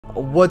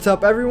What's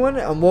up everyone,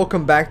 and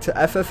welcome back to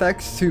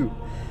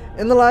FFX2.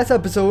 In the last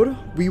episode,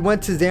 we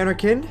went to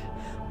Xanarkin.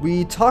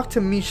 We talked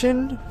to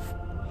Mishin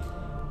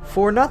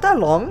for not that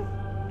long,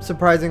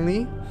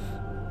 surprisingly.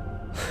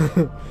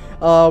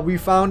 We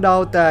found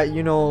out that,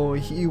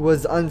 he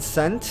was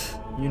unsent.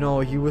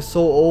 He was so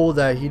old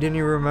that he didn't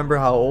even remember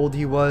how old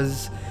he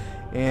was,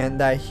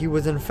 and that he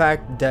was in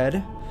fact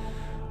dead.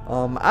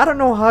 I don't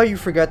know how you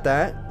forget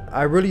that.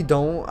 I really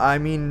don't. I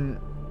mean,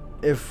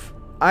 if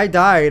I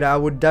died, I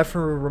would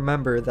definitely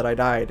remember that I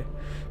died.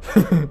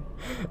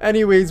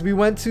 Anyways, we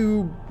went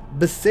to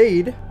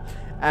Besaid.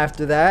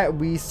 After that,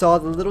 we saw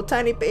the little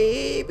tiny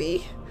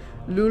baby.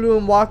 Lulu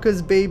and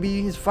Waka's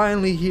baby is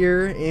finally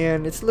here,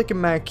 and it's looking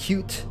mad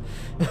cute.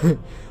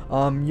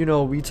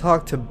 We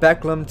talked to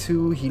Becklem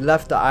too. He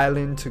left the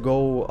island to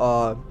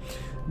go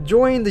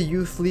join the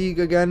youth league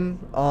again.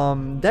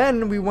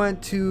 Then we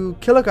went to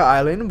Kilika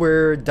Island,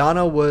 where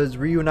Donna was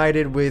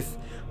reunited with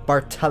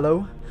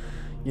Bartello.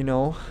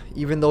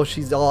 Even though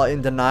she's all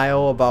in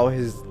denial about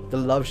the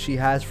love she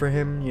has for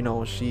him,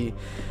 she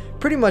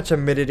pretty much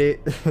admitted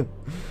it.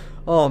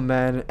 Oh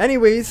man.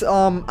 Anyways,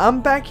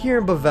 I'm back here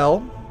in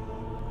Bevelle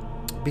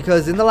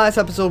because in the last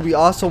episode we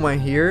also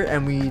went here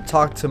and we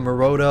talked to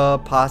Maroda,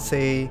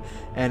 Pase,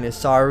 and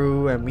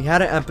Isaru, and we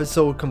had an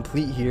episode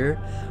complete here.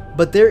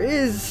 But there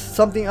is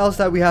something else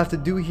that we have to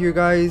do here,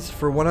 guys,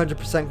 for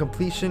 100%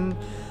 completion.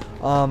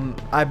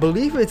 I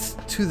believe it's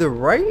to the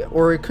right,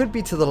 or it could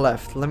be to the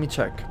left. Let me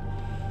check.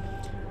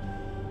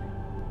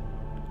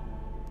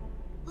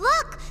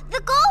 Look,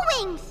 the gull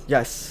wings.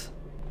 Yes.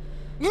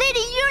 Lady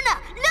Yuna,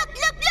 look,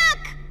 look, look.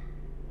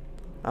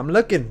 I'm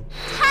looking.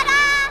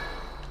 Ta-da!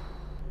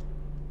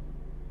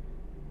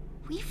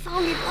 We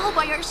found it all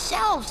by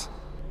ourselves.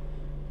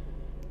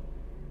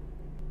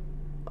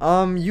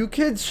 You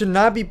kids should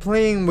not be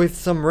playing with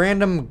some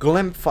random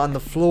glymph on the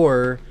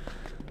floor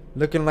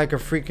looking like a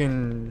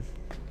freaking,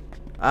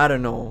 I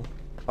don't know,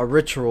 a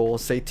ritual, a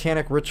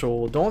satanic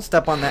ritual. Don't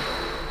step on that.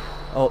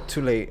 Oh,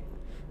 too late.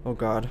 Oh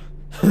god.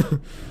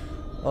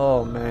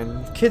 Oh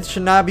man, kids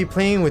should not be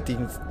playing with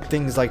these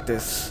things like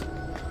this.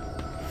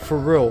 For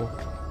real.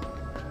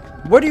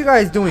 What are you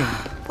guys doing?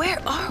 Where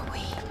are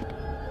we?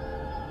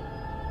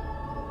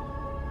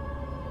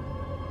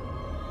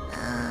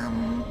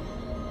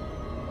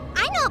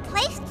 I know a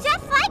place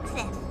just like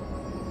this.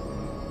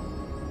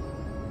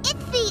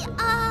 It's the,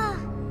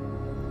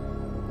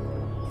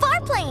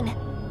 Farplane.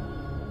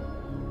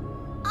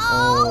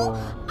 Oh,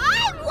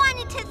 I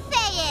wanted to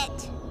say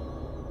it.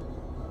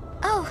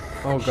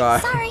 Oh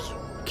god. Sorry.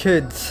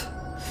 Kids.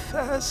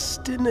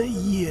 Fast in a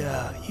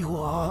year you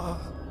are.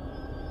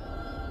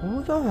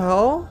 Who the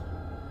hell?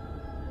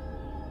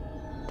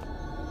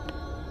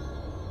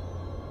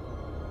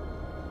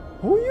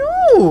 Who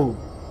you?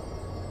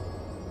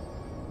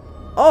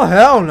 Oh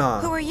hell no.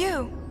 Who are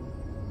you?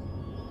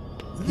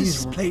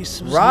 This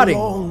place was rotting.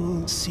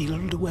 long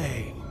sealed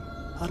away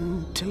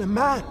until a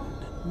man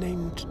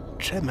named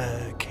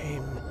Tremor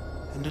came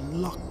and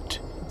unlocked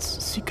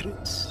its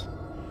secrets.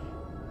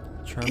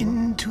 Tremor?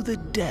 Into the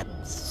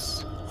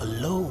depths,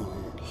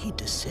 alone he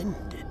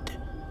descended.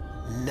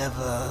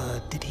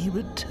 Never did he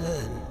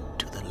return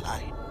to the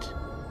light.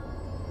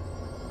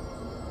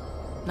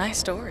 Nice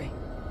story.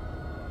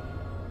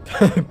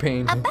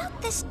 Pain.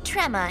 About this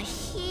Tremor,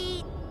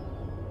 he...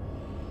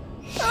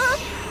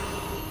 Pase?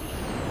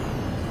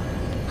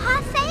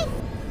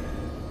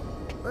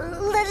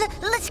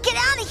 Let's get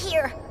out of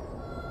here.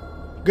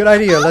 Good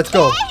idea, let's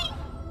go.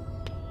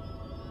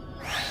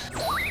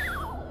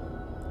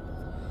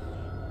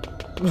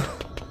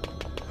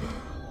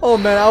 Oh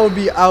man, I would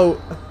be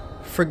out.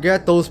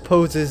 Forget those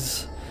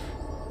poses.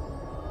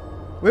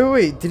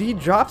 Wait, did he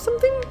drop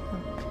something?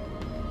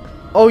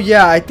 Oh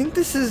yeah, I think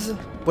this is...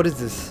 What is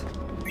this?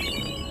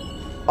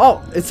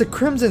 Oh, it's a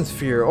crimson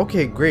sphere.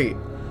 Okay, great.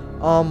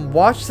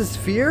 Watch the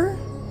sphere?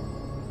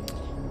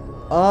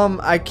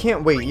 I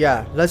can't wait.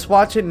 Yeah, let's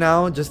watch it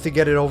now just to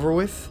get it over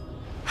with.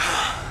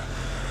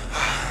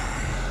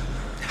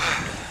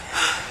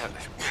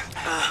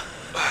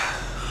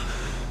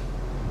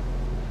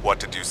 What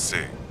did you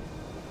see?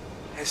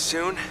 As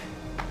soon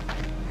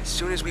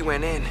as we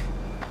went in,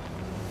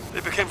 They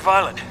became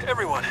violent.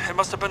 Everyone. It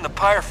must have been the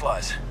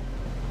Fireflies.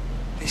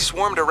 they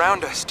swarmed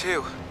around us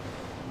too.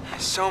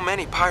 So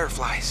many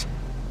Fireflies.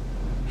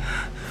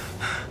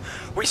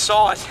 We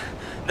saw it.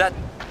 That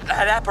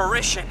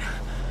apparition.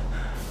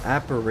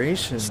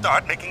 Apparition.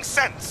 Start making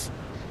sense.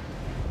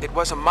 It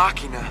was a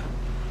machina.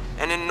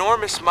 An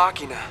enormous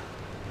machina.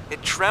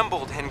 It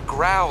trembled and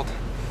growled.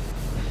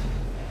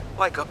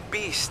 Like a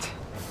beast.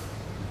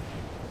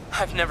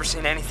 I've never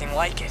seen anything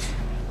like it.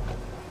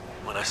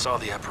 When I saw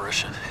the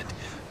apparition, it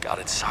got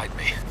inside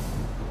me.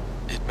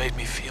 It made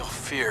me feel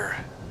fear,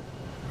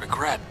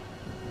 regret,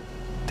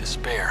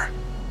 despair.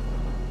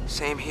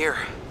 Same here.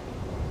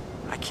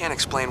 I can't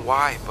explain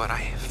why, but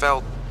I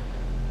felt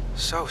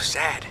so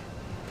sad.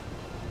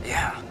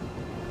 Yeah.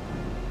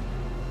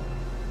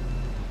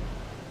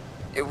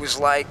 It was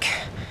like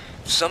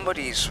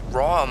somebody's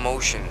raw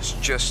emotions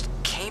just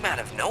came out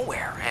of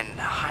nowhere and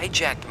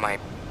hijacked my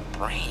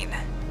brain.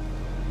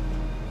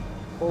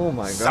 Oh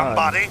my god.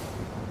 Somebody?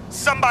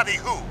 Somebody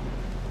who?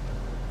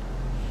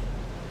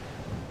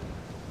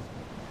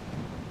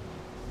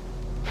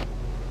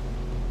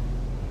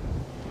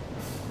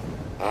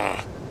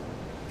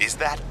 Is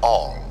that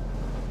all?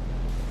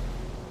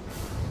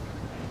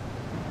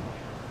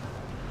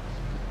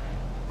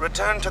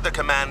 Return to the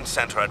command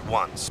center at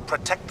once.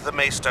 Protect the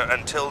Maester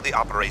until the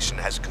operation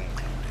has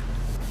concluded.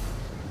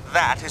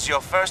 That is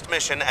your first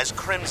mission as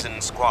Crimson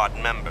Squad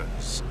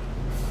members.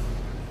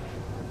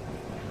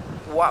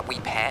 What, we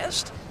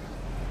passed?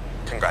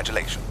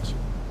 Congratulations.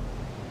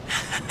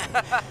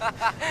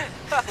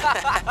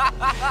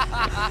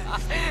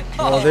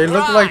 Well, they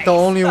look like the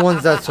only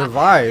ones that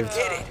survived.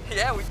 Did it?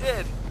 Yeah, we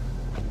did.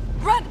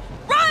 Run!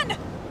 Run!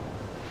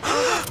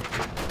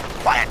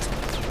 Quiet!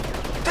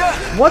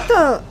 What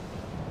the?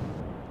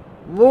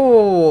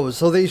 Whoa,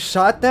 so they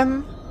shot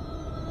them?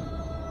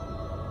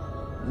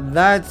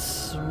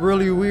 That's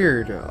really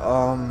weird.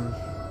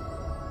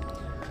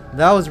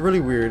 That was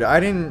really weird. I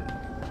didn't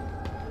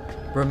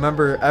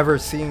remember ever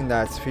seeing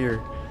that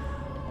sphere.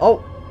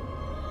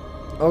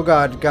 Oh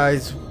god,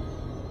 guys.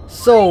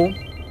 So,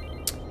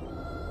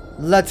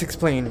 let's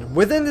explain.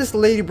 Within this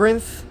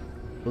labyrinth,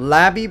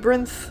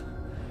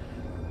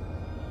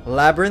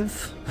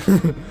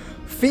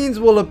 fiends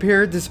will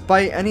appear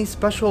despite any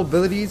special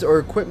abilities or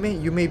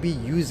equipment you may be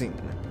using.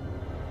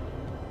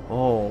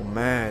 Oh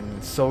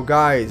man. So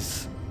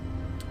guys,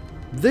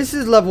 this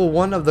is level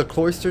 1 of the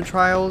Cloister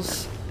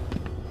trials.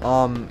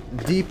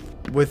 Deep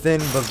within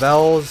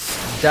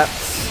Bevelle's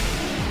depths.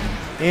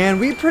 And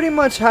we pretty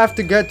much have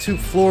to get to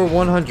floor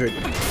 100.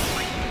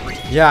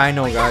 Yeah, I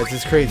know guys,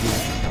 it's crazy.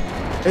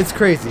 It's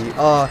crazy.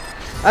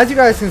 As you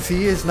guys can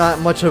see, it's not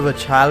much of a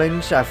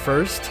challenge at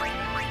first.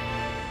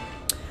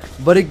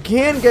 But it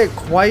can get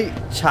quite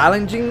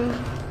challenging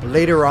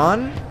later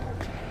on.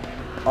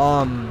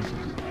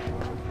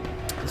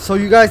 So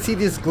you guys see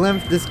this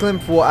glimpse. This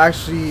glimpse will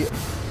actually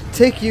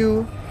take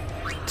you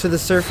to the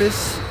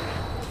surface.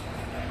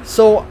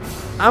 So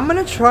I'm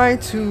gonna try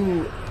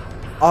to,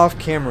 off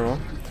camera,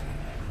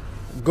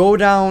 go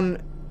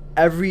down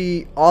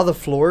all the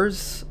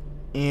floors,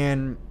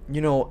 and you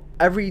know,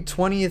 every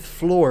 20th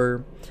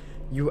floor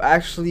you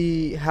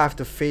actually have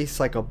to face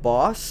like a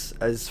boss,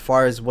 as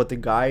far as what the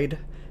guide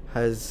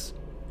has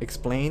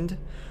explained.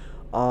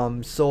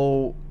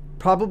 So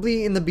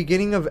probably in the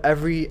beginning of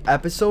every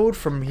episode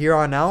from here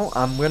on out,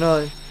 I'm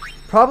gonna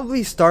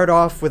probably start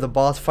off with a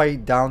boss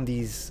fight down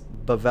these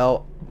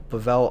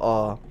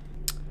Bevelle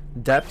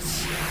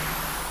depths,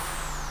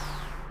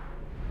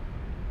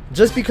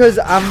 just because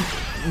I'm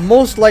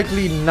most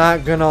likely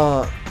not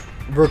gonna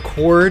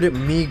record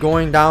me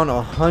going down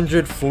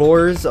 100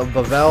 floors of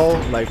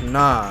Bevelle. Like,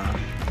 nah.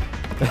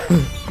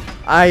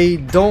 I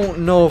don't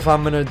know if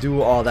I'm gonna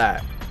do all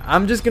that.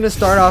 I'm just gonna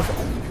start off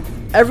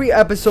every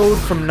episode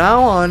from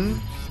now on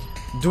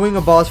doing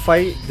a boss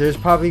fight. There's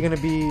probably gonna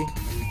be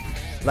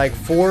like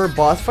 4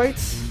 boss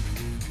fights,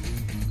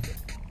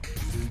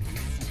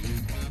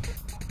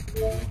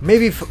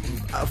 maybe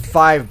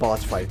 5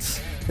 boss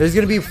fights. There's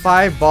gonna be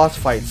 5 boss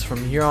fights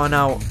from here on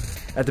out.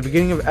 At the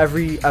beginning of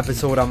every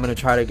episode, I'm gonna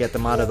try to get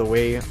them out of the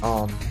way,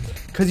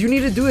 cause you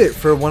need to do it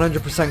for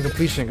 100%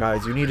 completion,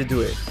 guys. You need to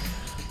do it.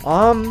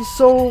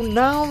 So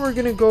now we're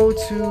gonna go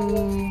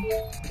to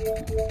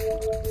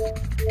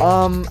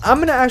I'm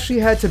gonna actually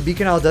head to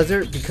Bikanel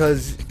Desert,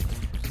 because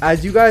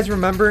as you guys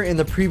remember in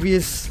the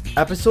previous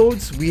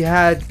episodes, we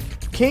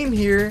came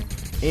here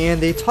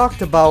and they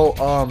talked about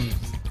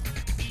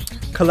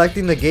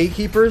collecting the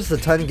gatekeepers, the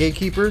 10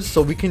 gatekeepers,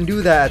 so we can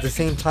do that at the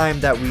same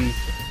time that we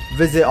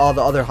visit all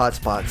the other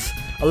hotspots.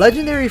 A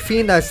legendary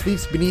fiend that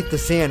sleeps beneath the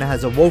sand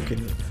has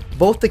awoken.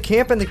 Both the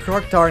camp and the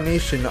Cactuar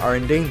Nation are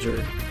in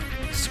danger.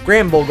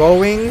 Scramble, go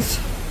wings.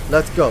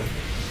 Let's go.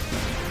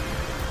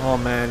 Oh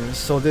man,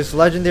 so this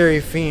legendary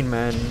fiend,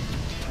 man,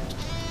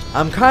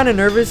 I'm kind of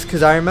nervous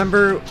because I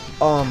remember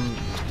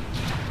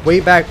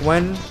way back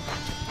when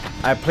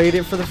I played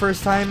it for the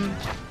first time,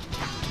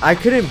 I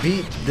couldn't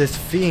beat this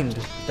fiend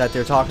that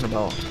they're talking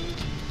about.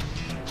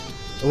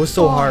 It was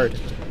so hard.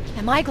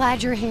 Am I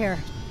glad you're here?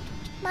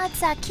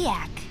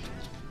 Matsakiak.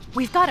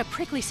 We've got a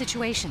prickly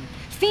situation.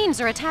 Fiends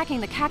are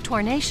attacking the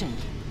Cactuar Nation.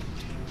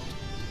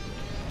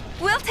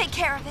 We'll take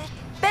care of it.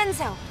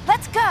 Benzo,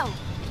 let's go.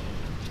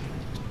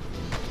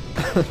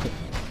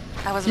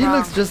 I was He wrong.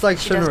 looks just like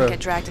she doesn't Shinra. get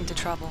dragged into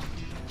trouble.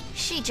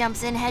 She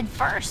jumps in head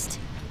first.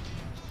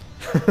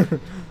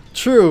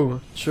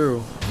 True,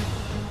 true.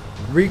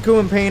 Riku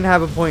and Pain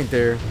have a point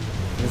there.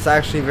 It's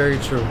actually very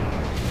true.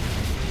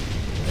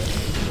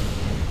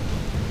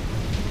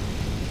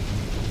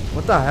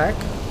 What the heck?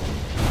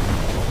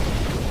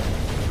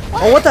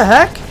 Oh, what the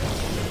heck?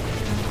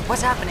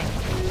 What's happening?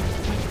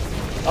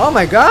 Oh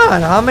my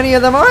god, how many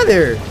of them are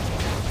there?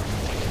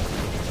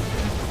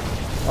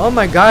 Oh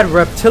my god,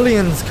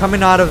 reptilians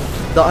coming out of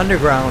the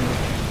underground.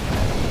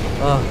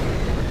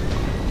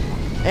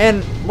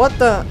 And what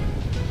the?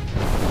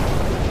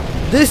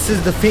 This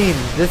is the fiend.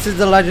 This is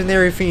the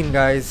legendary fiend,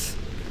 guys.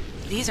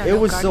 These are It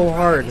was so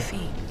hard.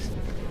 Fiends.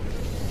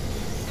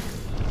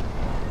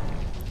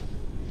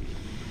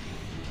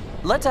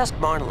 Let's ask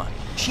Marnela.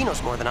 She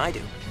knows more than I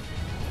do.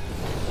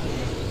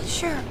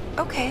 Sure,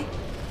 okay.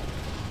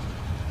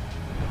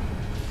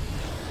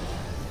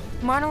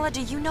 Marnela,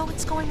 do you know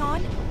what's going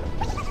on?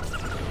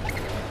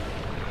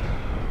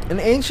 An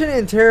ancient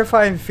and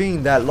terrifying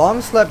fiend that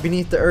long slept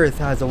beneath the earth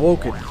has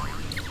awoken.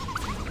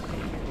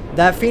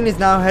 That fiend is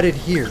now headed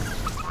here.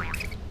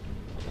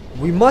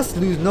 We must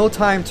lose no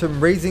time to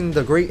raising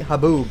the Great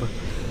Haboob,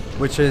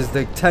 which is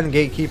the 10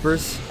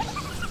 gatekeepers.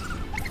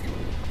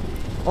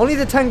 Only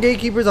the 10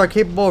 gatekeepers are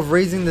capable of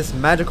raising this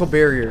magical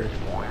barrier.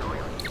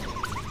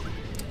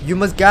 You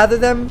must gather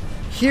them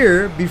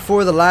here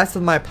before the last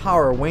of my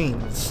power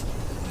wanes.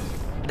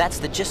 That's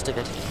the gist of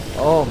it.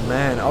 Oh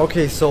man,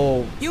 okay,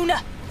 so...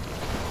 YUNA!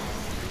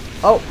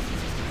 Oh!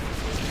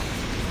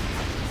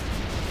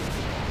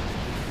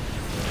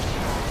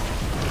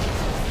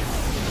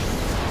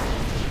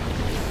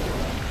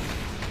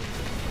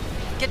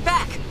 Get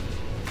back!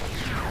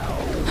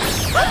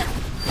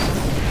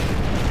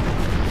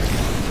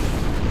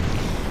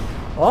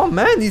 Oh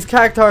man, these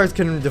cactuars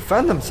can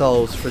defend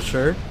themselves for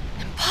sure.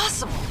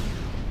 Impossible!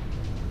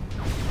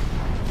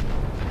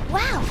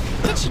 Wow,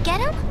 did she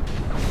get him?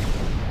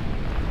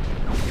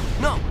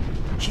 No!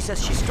 She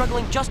says she's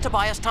struggling just to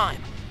buy us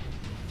time.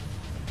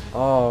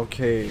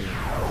 Okay.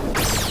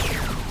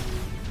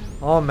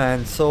 Oh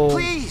man, so...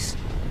 Please!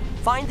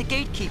 Find the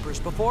gatekeepers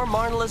before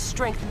Marnela's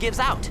strength gives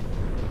out.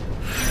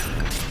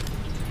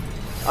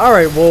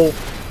 Alright, well,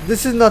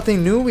 this is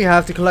nothing new. We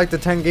have to collect the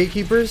 10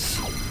 gatekeepers.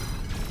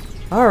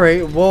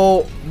 Alright,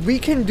 well, we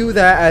can do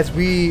that as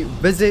we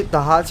visit the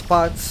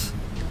hotspots.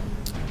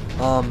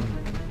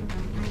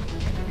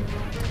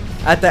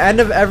 At the end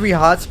of every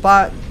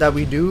hotspot that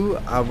we do,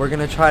 we're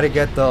gonna try to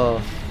get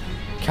the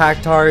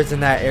cactuars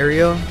in that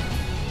area.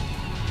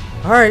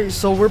 Alright,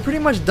 so we're pretty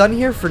much done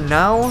here for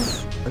now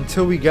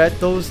until we get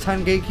those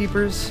 10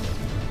 gatekeepers.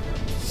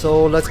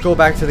 So let's go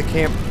back to the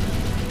camp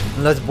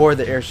and let's board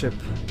the airship.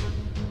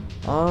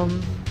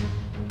 I'm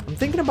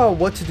thinking about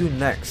what to do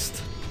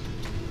next.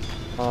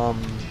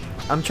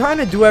 I'm trying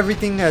to do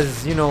everything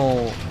as, you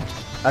know,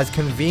 as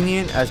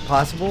convenient as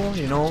possible,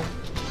 you know.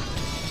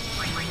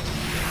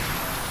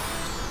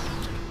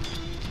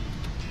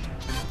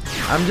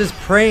 I'm just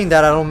praying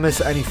that I don't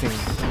miss anything.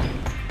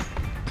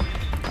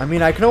 I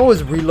mean, I can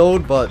always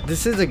reload, but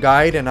this is a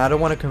guide and I don't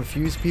want to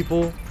confuse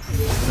people,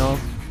 you know.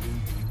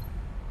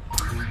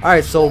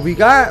 Alright, so we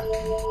got...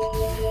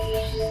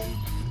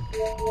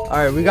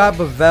 Alright, we got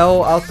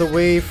Bevelle out the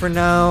way for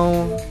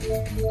now.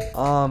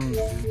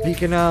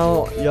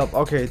 Bikanel. Yup,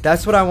 okay,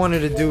 that's what I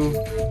wanted to do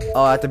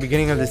at the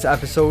beginning of this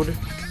episode.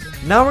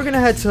 Now we're gonna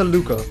head to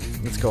Luca.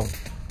 Let's go.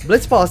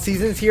 Blitzball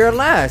season's here at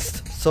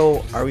last.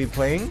 So, are we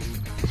playing?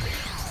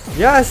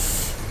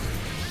 Yes!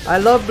 I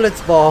love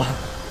Blitzball.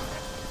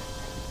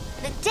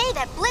 The day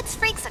that Blitz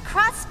freaks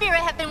across Spirit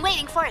have been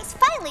waiting for is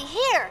finally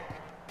here!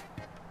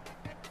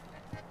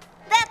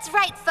 That's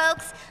right,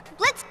 folks!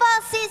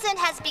 Blitzball season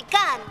has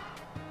begun!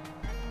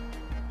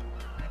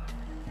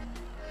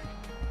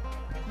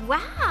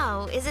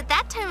 Wow, is it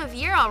that time of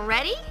year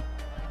already?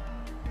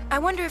 I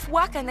wonder if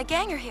Waka and the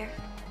gang are here.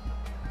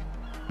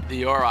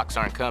 The Aurochs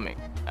aren't coming.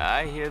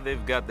 I hear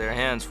they've got their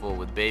hands full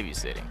with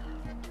babysitting.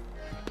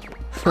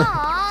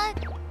 Aw,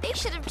 they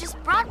should have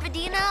just brought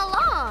Vidina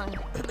along.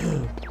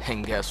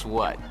 And guess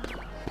what?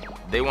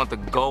 They want the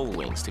Gull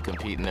Wings to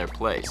compete in their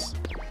place.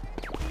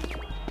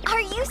 Are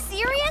you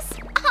serious?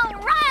 All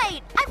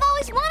right! I've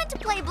always wanted to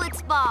play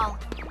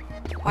Blitzball.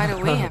 Why do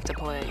we have to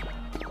play?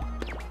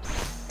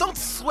 Don't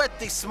sweat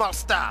this small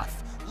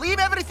stuff. Leave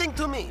everything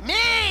to me.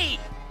 Me!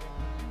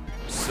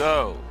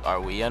 So, are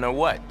we in or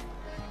what?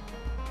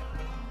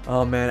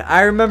 Oh man,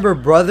 I remember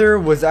Brother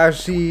was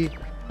actually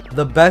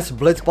the best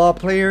Blitzball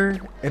player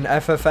in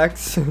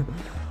FFX.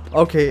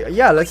 Okay,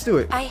 yeah, let's do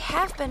it. I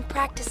have been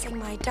practicing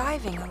my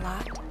diving a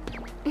lot.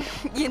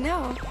 You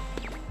know,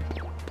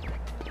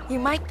 you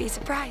might be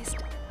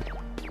surprised.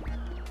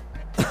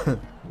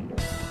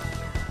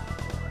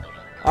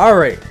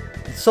 Alright,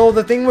 so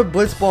the thing with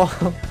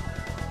Blitzball,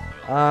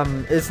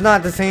 it's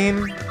not the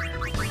same.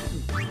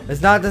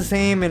 It's not the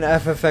same in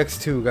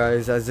FFX2,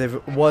 guys, as if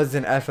it was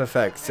in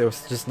FFX. It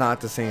was just not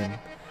the same.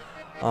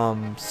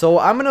 So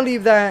I'm gonna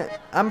leave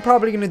that. I'm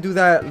probably gonna do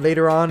that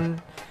later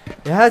on.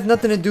 It has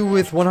nothing to do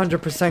with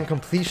 100%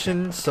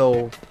 completion,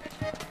 so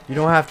you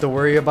don't have to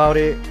worry about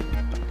it.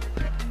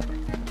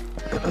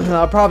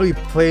 I'll probably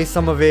play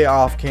some of it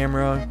off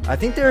camera. I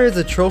think there is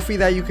a trophy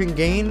that you can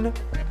gain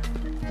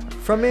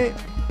from it,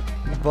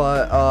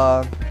 but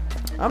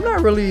I'm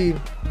not really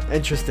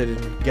interested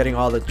in getting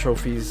all the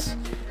trophies.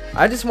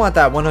 I just want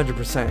that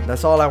 100%.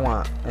 That's all I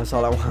want. That's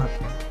all I want.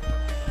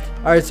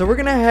 Alright, so we're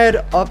gonna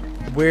head up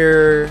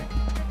where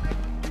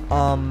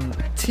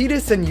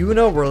TIDUS and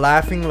YUNA were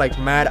laughing like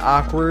mad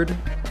awkward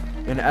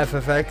in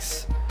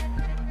FFX.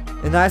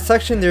 In that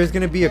section there's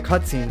gonna be a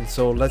cutscene,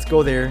 so let's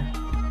go there.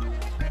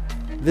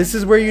 This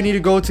is where you need to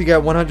go to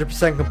get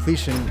 100%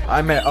 completion.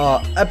 I'm at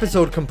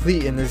episode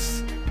complete in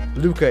this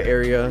Luca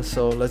area,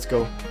 so let's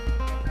go.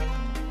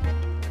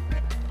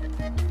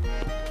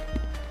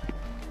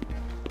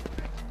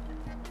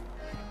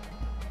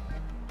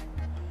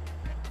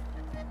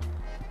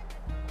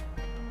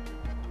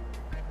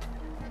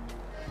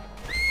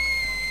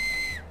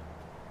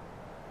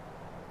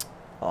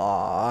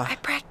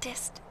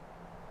 practiced.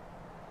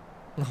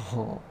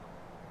 Oh.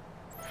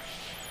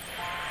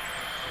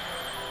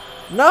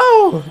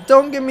 No!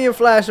 Don't give me a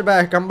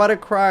flashback. I'm about to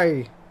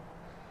cry.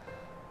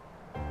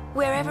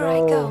 Wherever I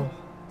go,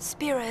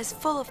 Spira is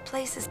full of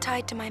places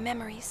tied to my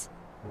memories.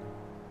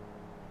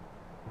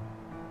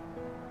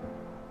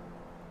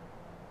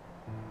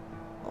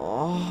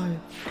 Oh.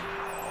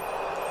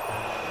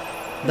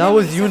 That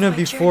was YUNA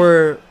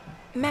before.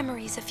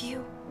 Memories of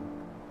you.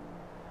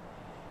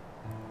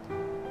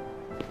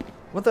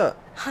 What the?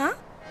 Huh?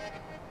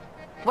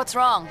 What's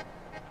wrong?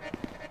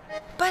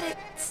 But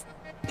it's...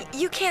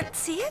 You can't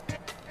see it?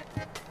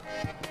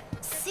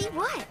 See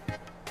what?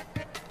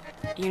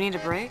 You need a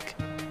break?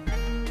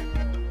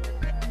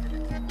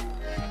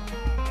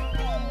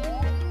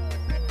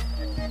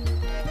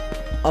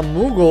 A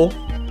Moogle?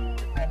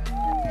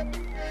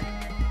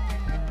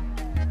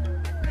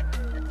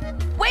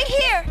 Wait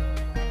here!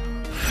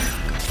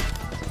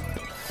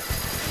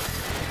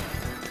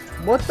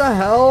 What the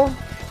hell?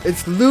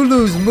 It's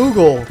Lulu's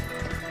Moogle.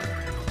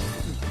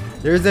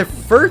 There's a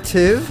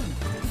furtive,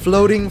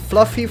 floating,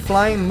 fluffy,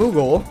 flying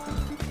Moogle.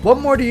 What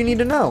more do you need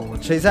to know?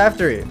 Chase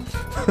after it.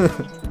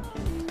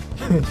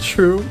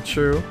 True,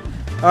 true.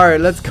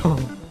 Alright, let's go.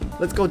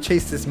 Let's go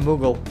chase this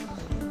Moogle.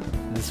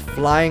 This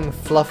flying,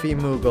 fluffy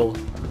Moogle.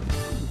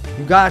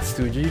 You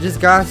you just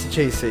got to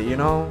chase it, you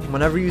know?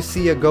 Whenever you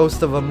see a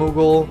ghost of a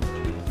Moogle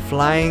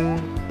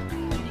flying...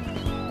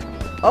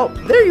 Oh,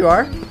 there you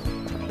are.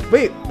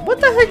 Wait,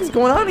 what the heck is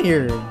going on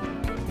here?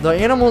 The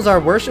animals are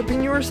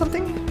worshipping you or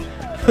something?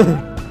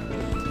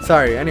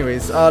 Sorry,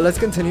 anyways, let's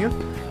continue.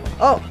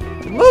 Oh,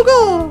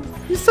 Moogle!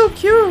 You're so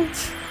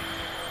cute!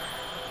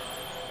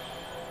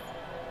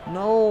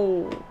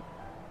 No.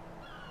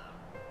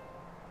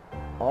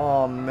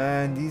 Oh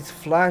man, these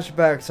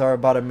flashbacks are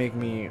about to make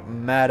me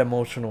mad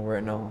emotional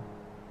right now.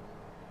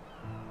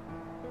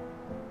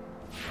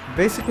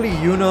 Basically,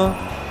 YUNA.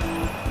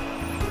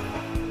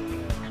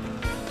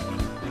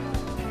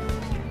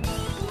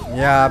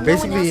 Yeah,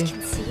 basically. No one else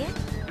can see it?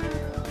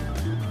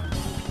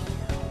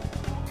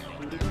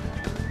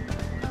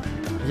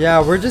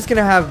 Yeah, we're just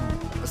gonna have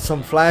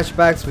some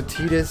flashbacks with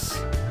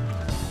TIDUS.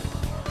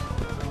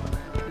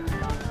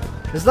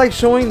 It's like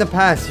showing the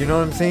past, you know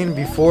what I'm saying?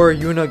 Before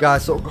YUNA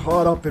got so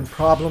caught up in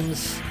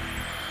problems.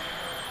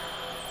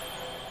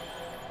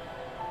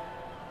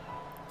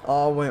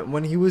 Oh,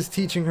 when he was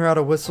teaching her how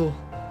to whistle.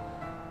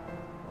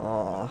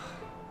 Oh.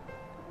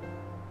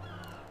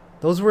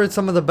 Those were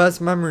some of the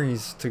best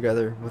memories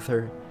together with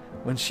her.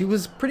 When she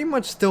was pretty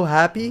much still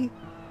happy.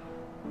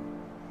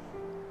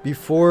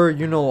 Before,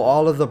 you know,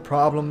 all of the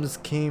problems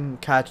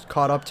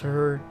caught up to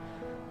her.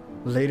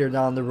 Later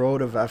down the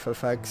road of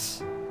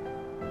FFX.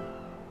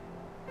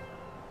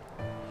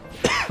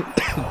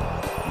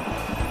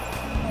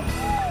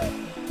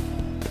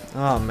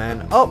 Oh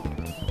man. Oh!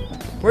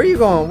 Where are you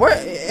going? Where?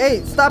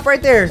 Hey, stop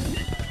right there!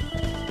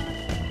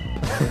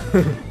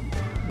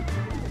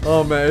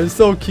 Oh man, it's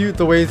so cute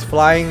the way he's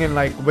flying and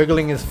like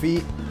wiggling his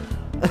feet.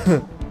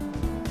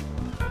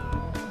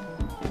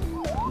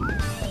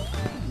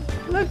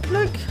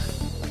 Look.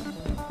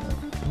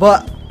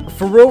 But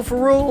for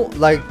real,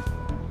 like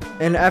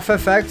in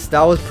FFX,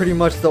 that was pretty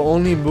much the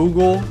only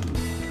Moogle.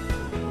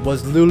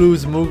 Was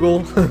Lulu's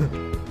Moogle.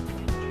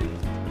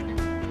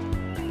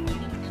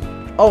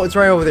 Oh, it's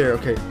right over there.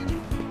 Okay.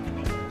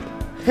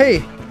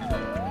 Hey.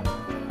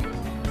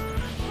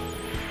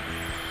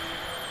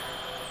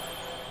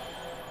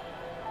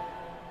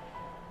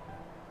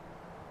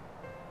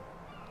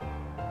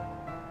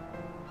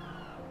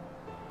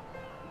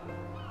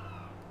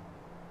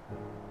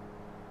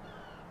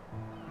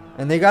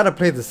 And they gotta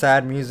play the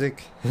sad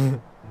music.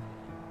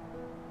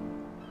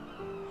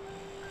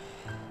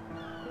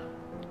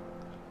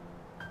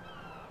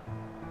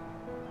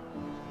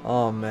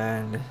 Oh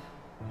man.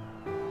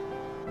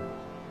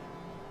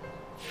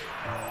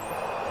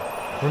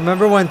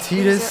 Remember when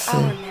TIDUS... These are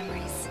our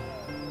memories.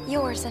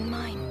 Yours and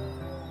mine.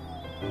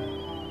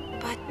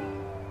 But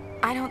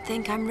I don't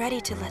think I'm ready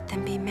to let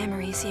them be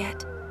memories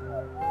yet.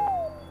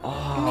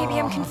 Oh. Maybe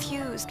I'm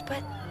confused,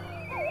 but...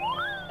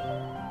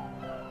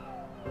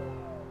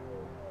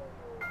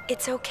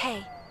 It's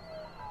okay.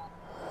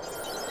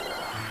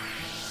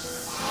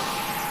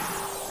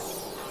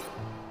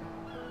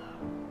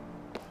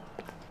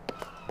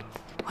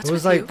 What's it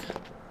was like...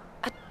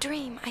 A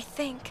dream, I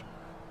think.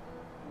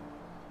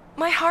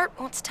 My heart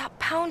won't stop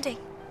pounding.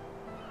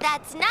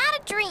 That's not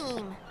a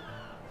dream.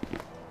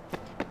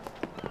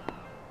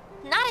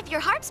 Not if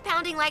your heart's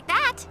pounding like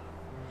that.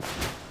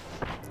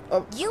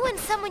 You and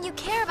someone you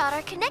care about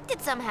are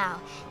connected somehow.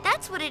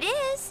 That's what it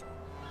is.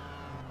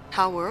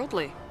 How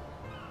worldly.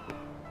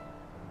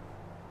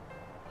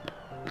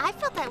 I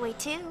felt that way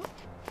too.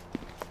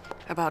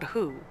 About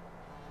who?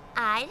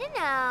 I don't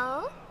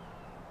know.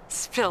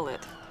 Spill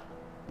it.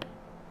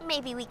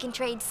 Maybe we can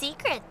trade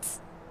secrets.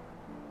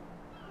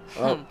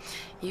 Oh.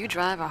 You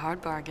drive a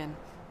hard bargain.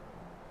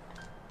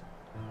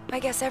 I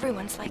guess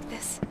everyone's like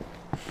this.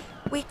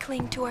 We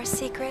cling to our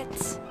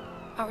secrets,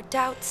 our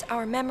doubts,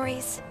 our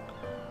memories.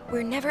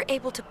 We're never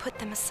able to put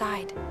them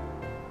aside.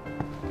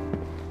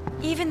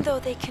 Even though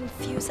they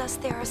confuse us,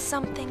 there are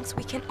some things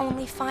we can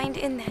only find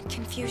in that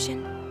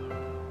confusion.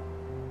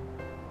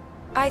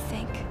 I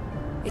think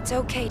it's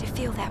okay to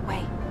feel that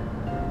way.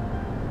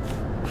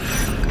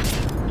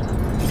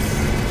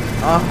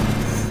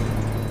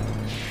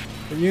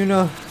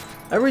 YUNA,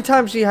 every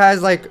time she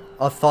has like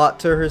a thought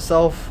to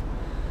herself,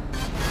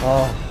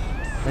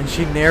 and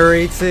she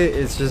narrates it,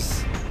 it's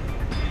just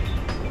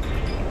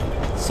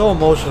so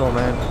emotional,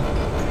 man.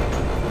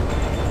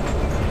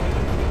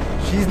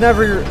 She's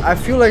never, I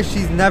feel like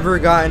she's never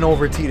gotten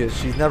over TIDUS.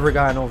 She's never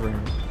gotten over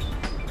him.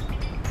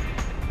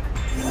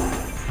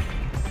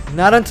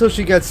 Not until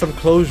she gets some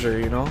closure,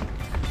 you know?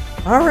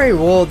 Alright,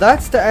 well,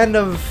 that's the end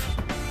of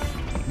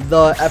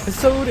the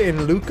episode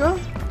in Luca.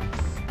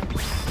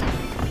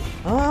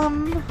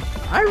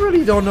 I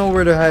really don't know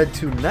where to head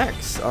to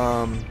next.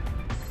 And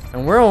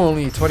we're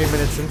only 20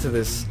 minutes into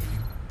this.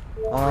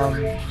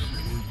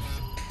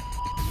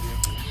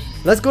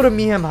 Let's go to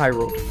Mayhem High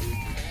Road.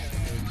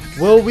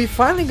 Will we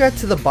finally get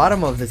to the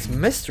bottom of this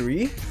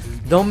mystery?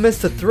 Don't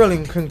miss the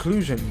thrilling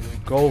conclusion.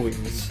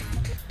 Goings.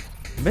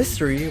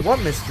 Mystery? What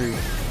mystery?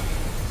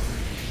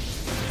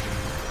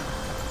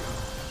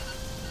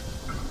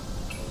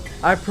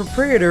 Our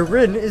proprietor,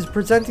 Rin, is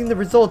presenting the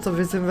results of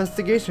his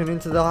investigation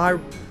into the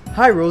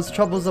High Road's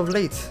troubles of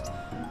late.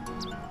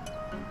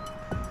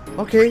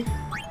 Okay.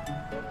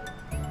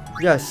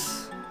 Yes.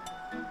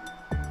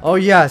 Oh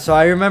yeah, so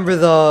I remember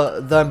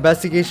the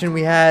investigation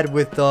we had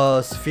with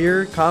the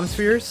comm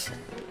spheres.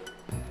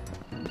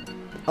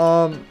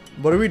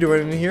 What are we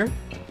doing in here?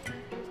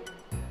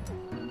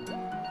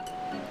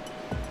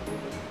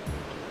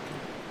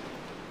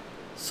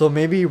 So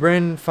maybe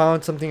Rin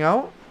found something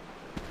out?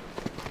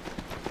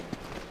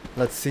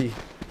 Let's see.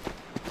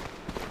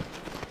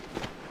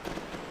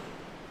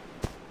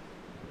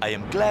 I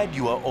am glad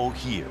you are all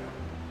here.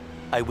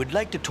 I would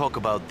like to talk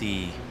about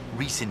the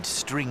recent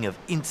string of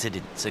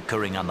incidents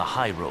occurring on the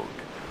high road.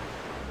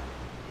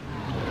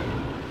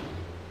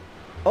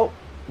 Oh,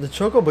 the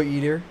Chocobo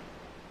Eater.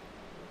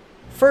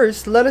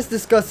 First, let us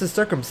discuss the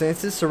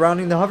circumstances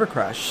surrounding the hover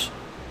crash.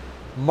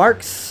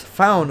 Marks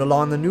found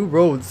along the new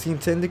road seem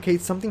to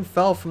indicate something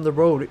fell from the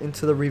road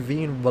into the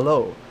ravine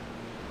below.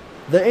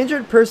 The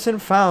injured person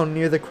found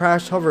near the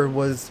crashed hover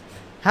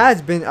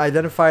has been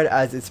identified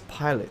as its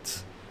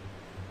pilot.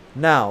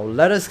 Now,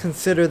 let us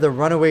consider the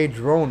runaway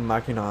drone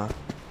Machina.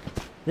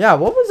 Yeah,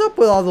 what was up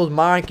with all those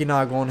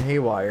Machina going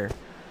haywire?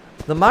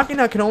 The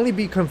Machina can only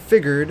be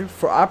configured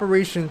for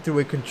operation through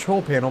a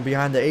control panel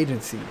behind the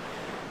agency.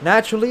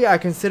 Naturally, I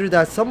consider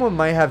that someone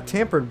might have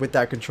tampered with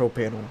that control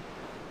panel.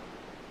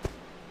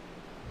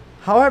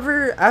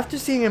 However, after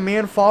seeing a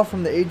man fall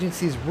from the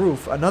agency's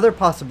roof, another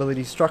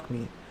possibility struck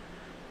me.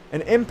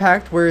 An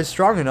impact, where it's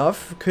strong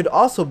enough, could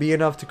also be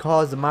enough to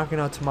cause the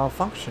Machina to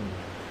malfunction.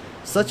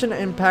 Such an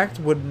impact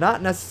would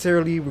not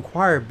necessarily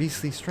require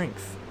beastly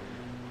strength.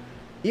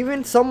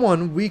 Even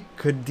someone weak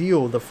could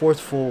deal the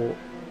forceful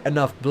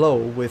enough blow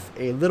with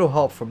a little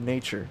help from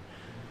nature.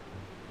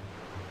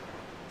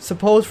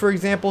 Suppose, for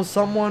example,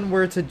 someone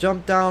were to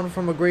jump down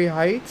from a great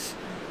height,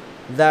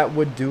 that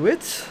would do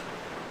it?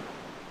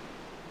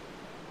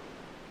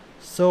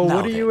 So Now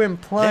what are you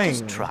implying?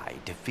 Let us try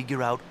to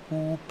figure out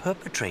who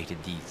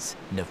perpetrated these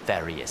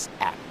nefarious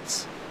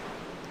acts.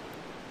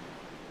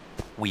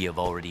 We have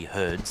already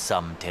heard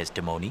some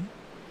testimony.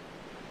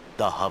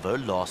 The hover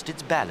lost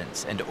its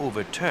balance and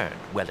overturned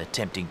while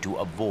attempting to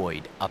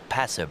avoid a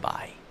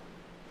passerby.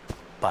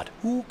 But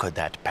who could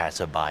that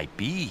passerby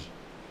be?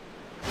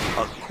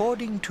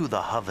 According to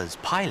the hover's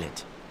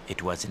pilot,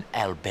 it was an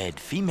albed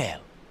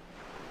female.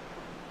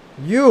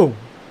 You!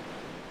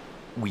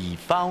 We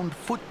found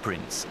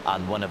footprints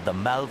on one of the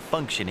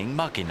malfunctioning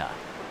machina.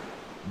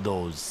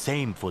 Those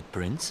same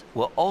footprints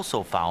were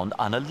also found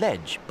on a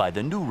ledge by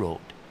the new road.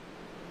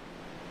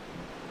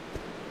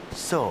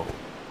 So,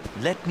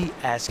 let me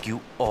ask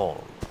you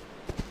all.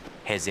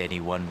 Has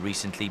anyone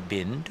recently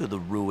been to the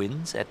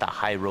ruins at the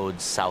high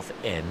road's south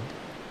end?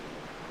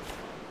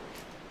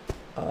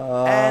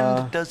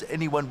 And does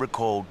anyone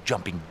recall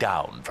jumping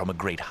down from a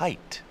great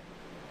height?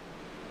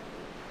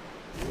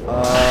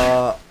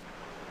 What?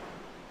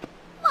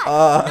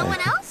 No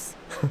one else?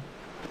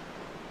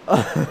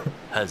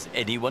 Has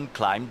anyone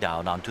climbed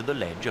down onto the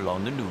ledge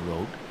along the new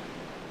road?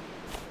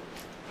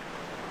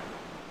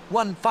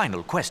 One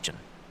final question.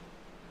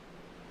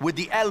 Would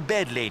the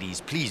albed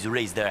ladies please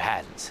raise their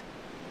hands?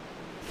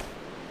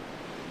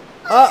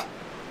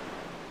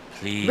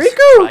 Please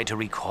Riku! try to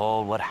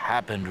recall what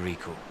happened,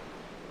 Riku.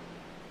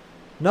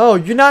 No,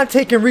 you're not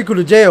taking Riku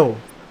to jail.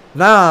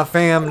 Nah,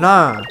 fam,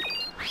 nah.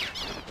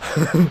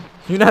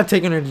 You're not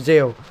taking her to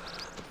jail.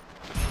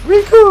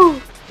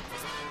 Riku!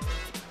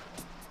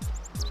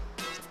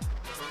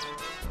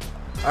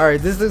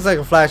 Alright, this looks like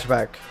a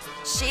flashback.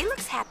 She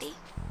looks happy.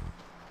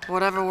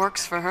 Whatever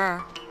works for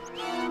her.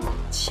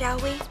 Shall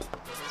we?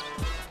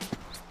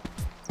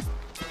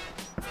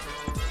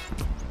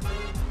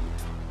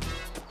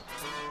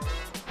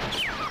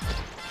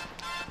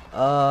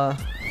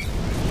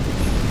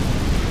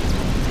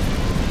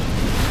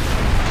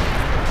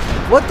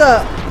 What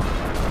the?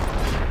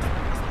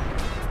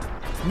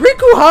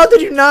 Riku, how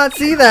did you not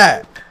see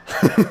that?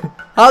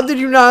 How did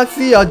you not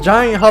see a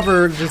giant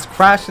hover just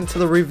crash into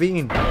the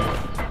ravine?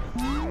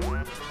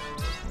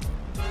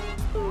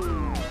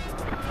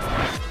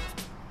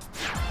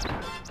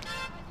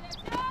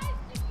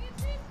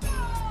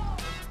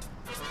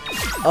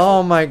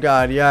 Oh my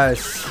god,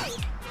 yes.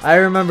 I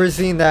remember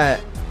seeing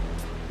that.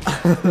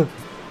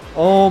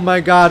 Oh my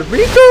god,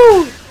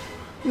 Riku!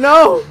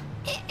 No!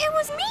 It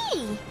was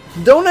me!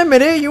 Don't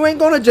admit it, you ain't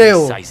going to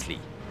jail. Precisely.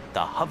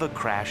 The hover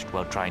crashed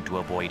while trying to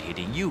avoid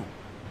hitting you.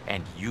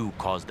 And you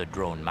caused the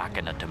drone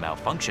machina to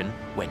malfunction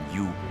when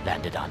you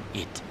landed on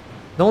it.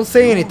 Don't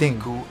say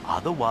anything. You are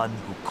the one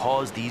who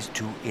caused these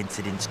two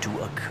incidents to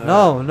occur.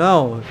 No,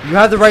 no. You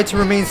have the right to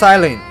remain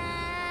silent.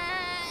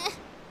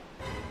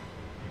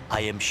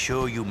 I am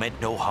sure you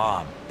meant no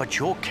harm, but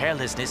your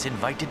carelessness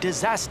invited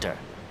disaster.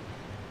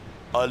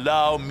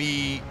 Allow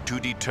me to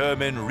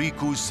determine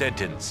Riku's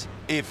sentence,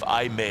 if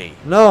I may.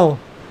 No,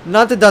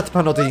 not the death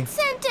penalty. What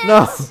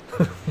sentence?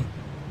 No.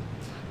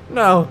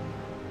 No.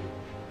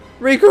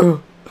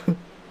 Riku.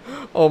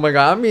 Oh my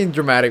god, I'm being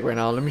dramatic right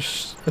now. Let me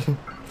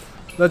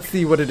let's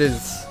see what it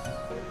is.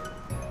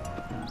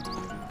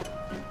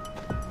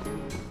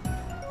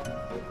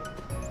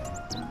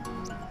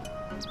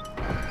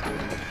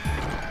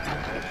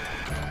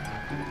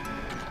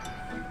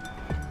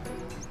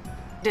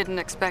 Didn't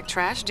expect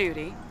trash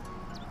duty.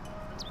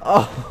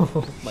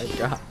 Oh my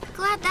god.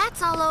 Glad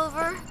that's all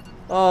over.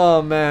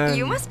 Oh man.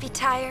 You must be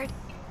tired.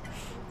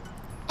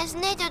 As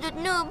Nato the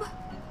noob.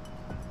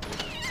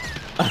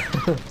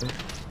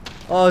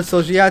 Oh,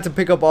 so she had to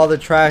pick up all the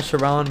trash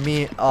around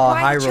me,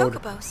 High Road.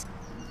 Chocobos?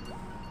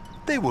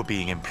 They were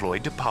being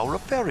employed to power a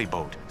ferry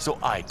boat, so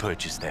I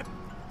purchased them.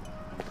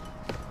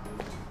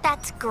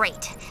 That's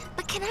great.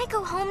 But can I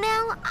go home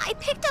now? I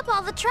picked up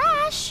all the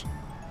trash.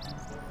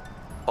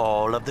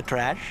 All of the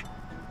trash?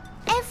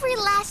 Every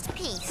last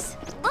piece.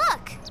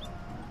 Look.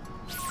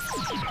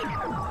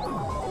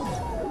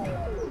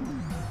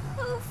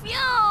 Oof,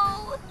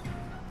 yo.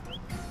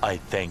 I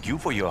thank you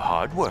for your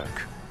hard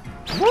work.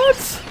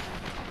 What?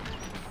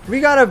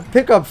 We gotta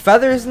pick up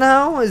feathers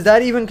now? Is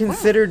that even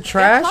considered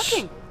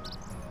trash?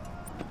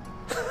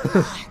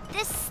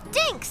 This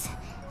stinks.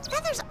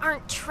 Feathers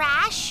aren't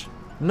trash.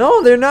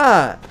 No, they're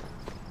not.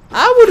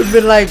 I would have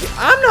been like,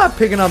 I'm not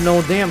picking up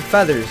no damn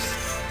feathers.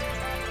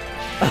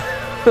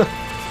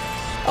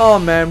 Oh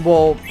man,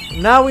 well,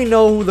 now we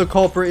know who the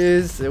culprit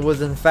is. It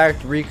was in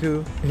fact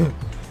Riku.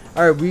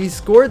 Alright, we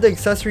scored the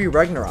accessory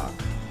Ragnarok.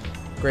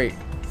 Great.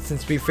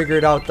 Since we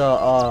figured out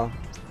the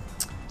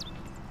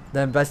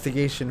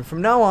investigation.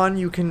 From now on,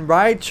 you can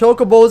ride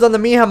chocobos on the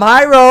Mayhem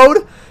High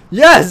Road.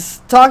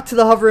 Yes! Talk to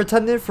the hover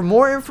attendant for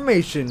more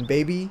information,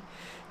 baby.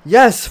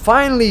 Yes,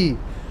 finally!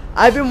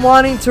 I've been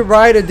wanting to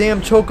ride a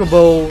damn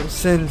chocobo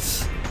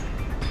since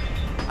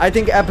I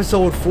think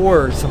episode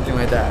 4 or something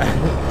like that.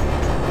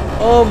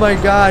 Oh my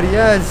god,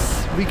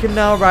 yes! We can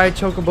now ride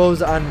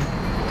chocobos on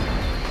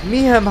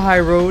Mayhem High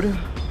Road,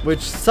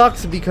 which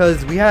sucks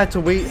because we had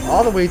to wait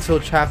all the way till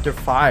chapter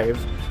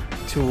 5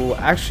 to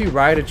actually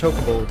ride a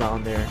chocobo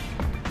down there.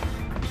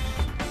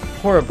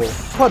 Horrible.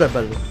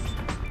 Horrible.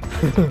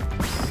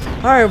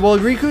 Alright, well,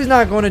 Riku's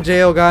not going to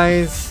jail,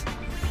 guys.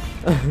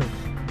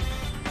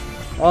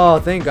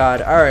 Oh, thank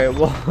God. Alright,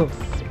 well.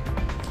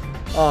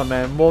 Oh,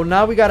 man. Well,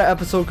 now we got an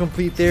episode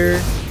complete there.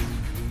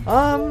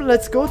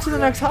 Let's go to the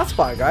next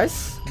hotspot,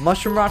 guys.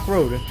 Mushroom Rock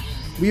Road.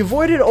 We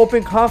avoided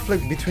open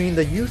conflict between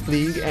the Youth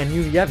League and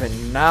New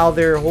Yevon. Now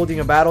they're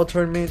holding a battle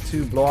tournament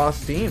to blow off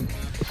steam.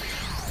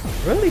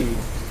 Really?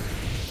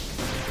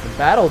 A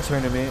battle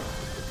tournament?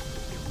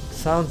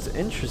 Sounds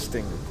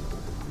interesting.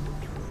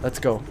 Let's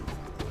go.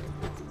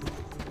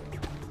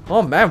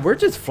 Oh man, we're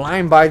just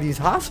flying by these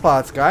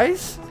hotspots,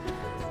 guys.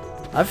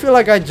 I feel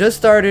like I just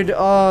started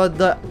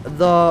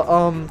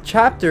the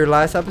chapter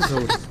last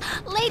episode.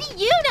 Lady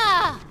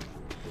YUNA!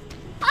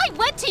 I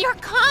went to your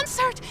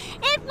concert.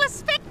 It was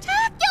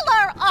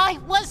spectacular. I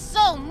was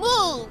so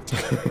moved.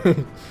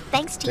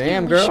 Thanks to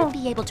Damn, you, girl. we should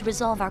be able to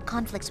resolve our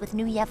conflicts with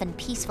New Yevon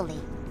peacefully.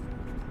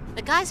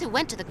 The guys who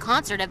went to the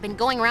concert have been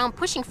going around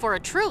pushing for a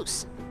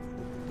truce.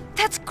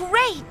 That's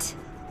great!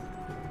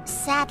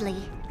 Sadly,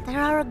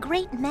 there are a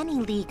great many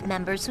League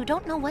members who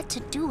don't know what to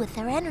do with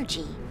their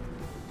energy.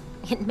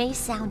 It may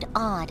sound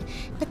odd,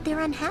 but they're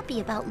unhappy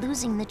about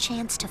losing the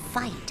chance to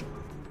fight.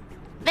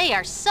 They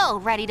are so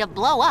ready to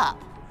blow up.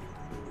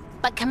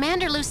 But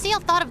Commander Lucille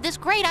thought of this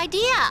great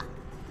idea.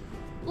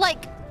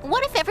 Like,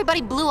 what if everybody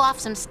blew off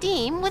some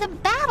steam with a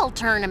battle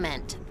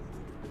tournament?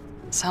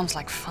 Sounds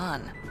like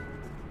fun.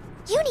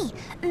 Uni,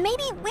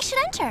 maybe we should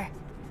enter.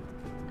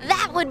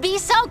 That would be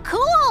so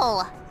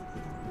cool!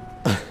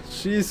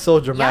 She's so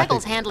dramatic.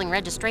 Yagel's handling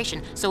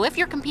registration, so if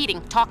you're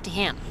competing, talk to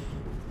him.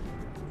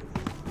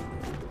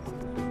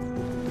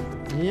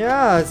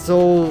 Yeah,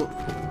 so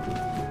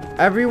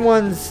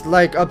everyone's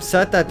like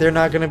upset that they're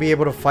not gonna be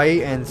able to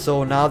fight, and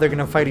so now they're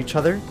gonna fight each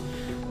other.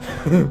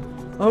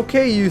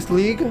 Okay, Youth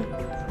League,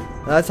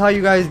 that's how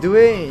you guys do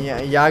it.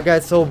 Yeah, y'all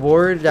got so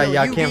bored that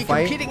y'all can't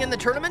fight. Competing in the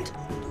tournament?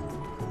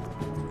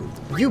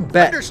 You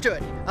bet.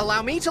 Understood.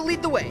 Allow me to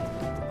lead the way.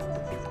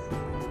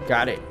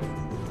 Got it.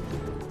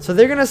 So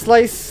they're gonna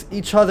slice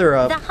each other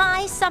up. The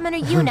High Summoner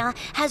YUNA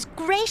has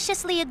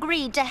graciously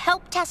agreed to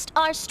help test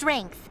our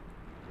strength.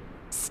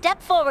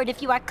 Step forward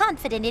if you are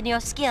confident in your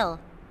skill.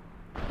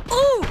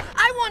 Ooh,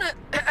 I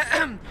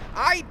wanna...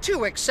 I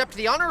too accept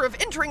the honor of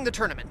entering the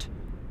tournament.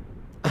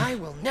 I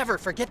will never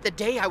forget the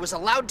day I was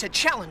allowed to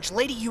challenge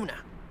Lady YUNA.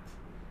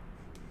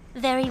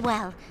 Very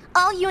well.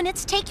 All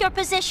units take your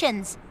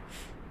positions.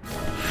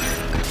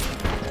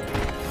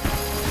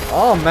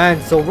 Oh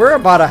man, so we're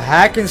about to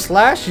hack and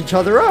slash each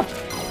other up.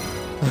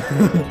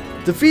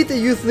 Defeat the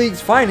Youth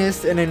League's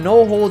finest in a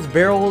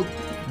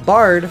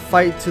no-holds-barred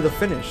fight to the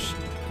finish.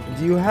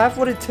 Do you have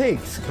what it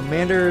takes?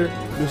 Commander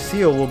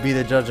Lucille will be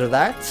the judge of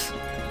that.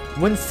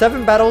 Win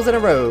 7 battles in a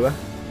row.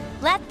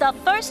 Let the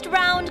first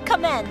round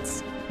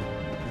commence.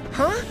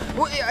 Huh?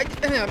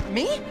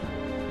 Me?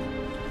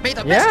 May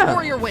the best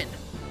warrior win.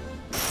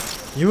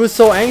 You were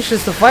so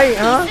anxious to fight,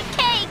 huh?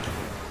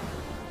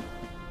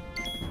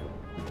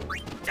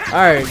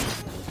 Alright.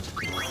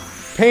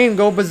 Pain,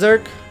 go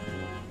berserk.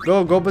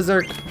 Go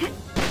berserk.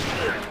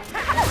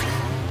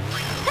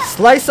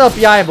 Slice up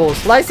Yaibo.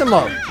 Slice him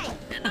up.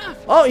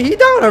 Oh, he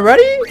down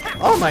already?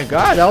 Oh my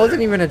god, that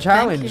wasn't even a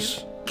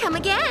challenge. Come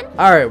again.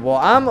 Alright, well,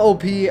 I'm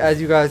OP, as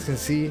you guys can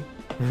see.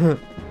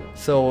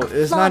 So,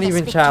 it's not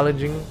even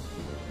challenging.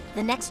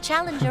 The next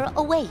challenger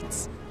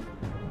awaits.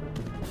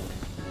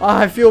 Oh,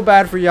 I feel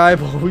bad for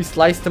Yaibo. We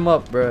sliced him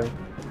up, bro.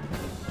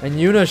 And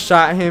Yuna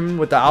shot him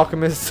with the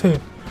alchemist.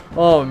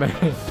 Oh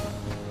man,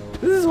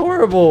 this is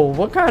horrible.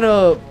 What kind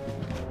of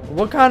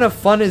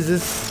fun is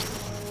this?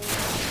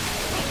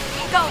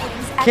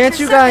 Can't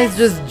you guys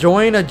just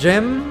join a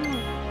gym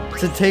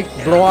to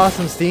blow off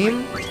some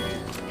steam?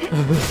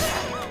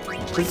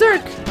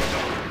 Berserk.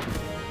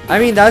 I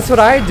mean, that's what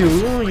I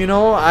do. You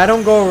know, I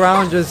don't go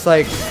around just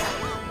like,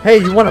 hey,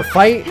 you want to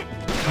fight?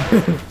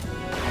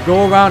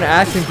 Go around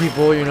asking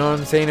people, you know what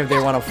I'm saying, if they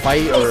want to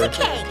fight or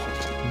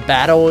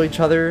battle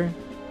each other.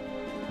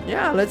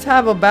 Yeah, let's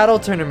have a battle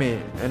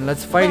tournament and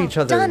let's fight each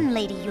other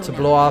to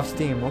blow off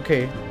steam.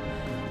 Okay.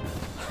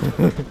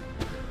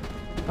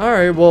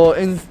 Alright, well,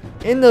 in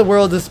the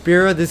world of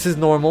Spira, this is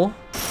normal.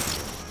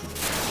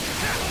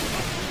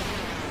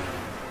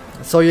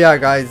 So yeah,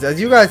 guys,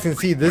 as you guys can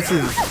see, this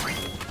is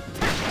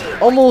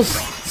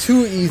almost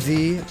too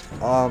easy.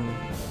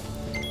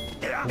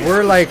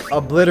 We're like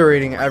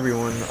obliterating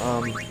everyone.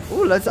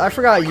 Ooh, I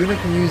forgot Yuna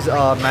can use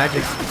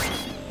magic.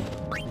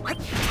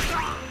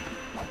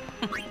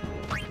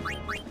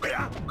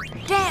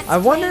 I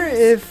wonder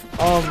if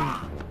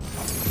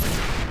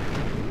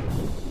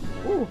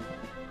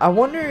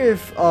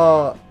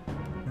the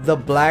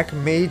black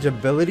mage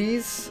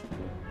abilities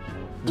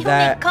You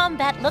make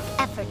combat look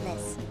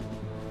effortless.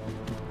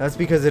 That's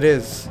because it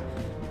is.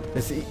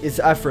 It's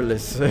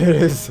effortless. It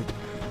is.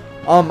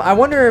 I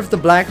wonder if the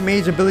black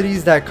mage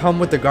abilities that come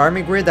with the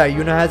garment grid that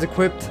Yuna has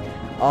equipped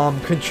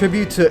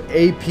contribute to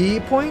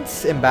AP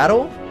points in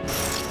battle.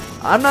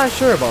 I'm not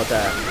sure about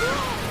that.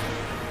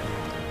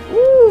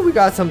 Ooh, we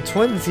got some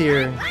twins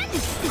here.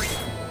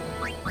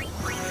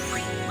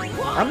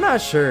 I'm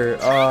not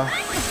sure.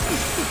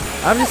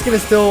 I'm just gonna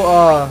still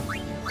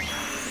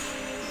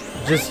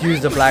just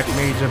use the black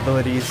mage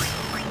abilities.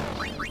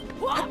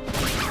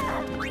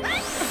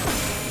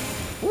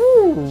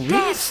 Ooh,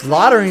 we're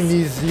slaughtering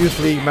these Youth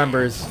League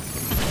members.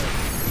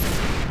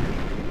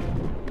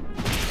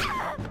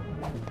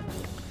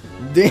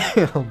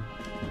 Damn.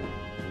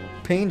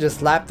 Pain just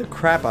slapped the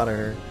crap out of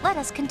her. Let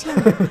us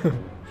continue.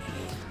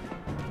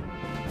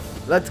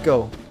 Let's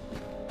go.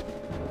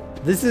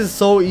 This is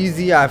so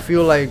easy. I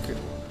feel like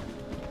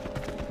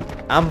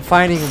I'm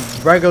fighting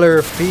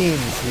regular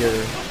fiends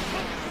here.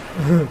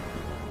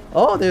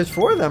 Oh, there's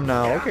 4 of them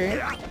now.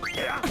 Okay.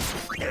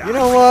 You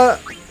know what?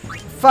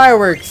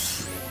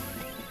 Fireworks.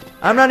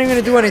 I'm not even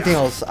gonna do anything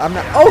else. I'm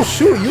not. Oh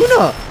shoot,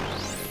 Yuna.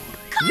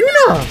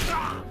 Yuna.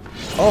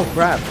 Oh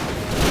crap.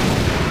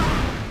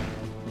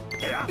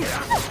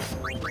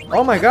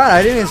 Oh my god,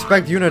 I didn't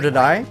expect Yuna to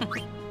die.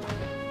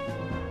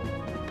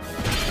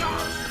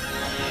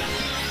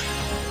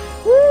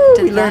 Woo,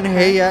 we learned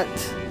Hey yet.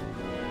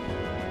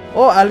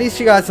 Oh, at least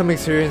she got some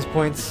experience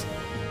points.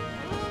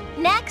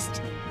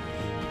 Next.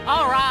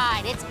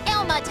 Alright, it's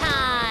Elma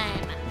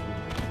time.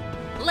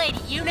 Lady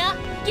Yuna,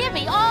 give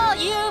me all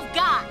you've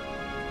got.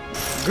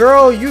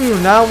 Girl, you do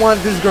not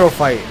want this girl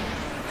fight.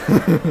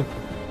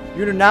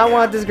 You do not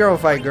want this girl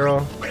fight,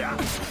 girl.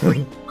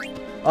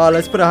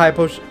 Let's put a high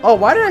potion. Oh,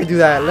 why did I do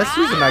that? Let's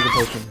use a mega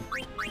potion.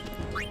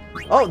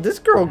 Oh, this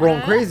girl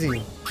going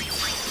crazy.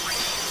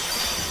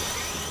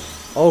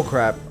 Oh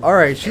crap.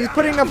 Alright, she's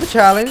putting up a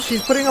challenge.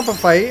 She's putting up a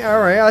fight.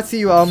 Alright, I see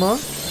you, Alma.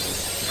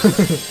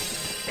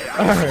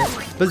 Alright,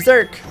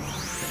 berserk.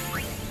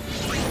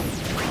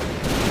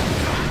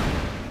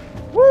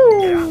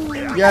 Woo!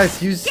 Yes,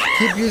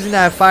 keep using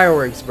that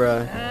fireworks,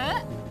 bruh.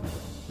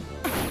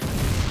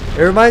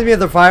 It reminds me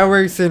of the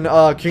fireworks in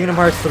Kingdom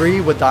Hearts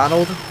 3 with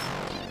Donald.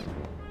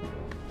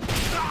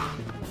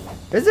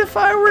 Is it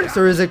fireworks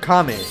or is it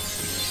comet?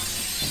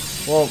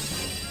 Well,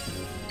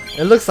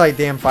 it looks like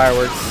damn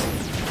fireworks.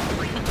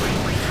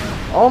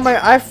 Oh my,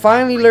 I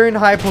finally learned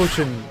high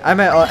potion. I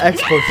meant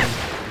X potion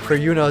for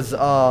Yuna's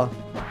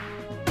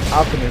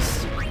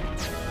alchemist.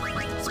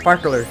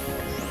 Sparkler.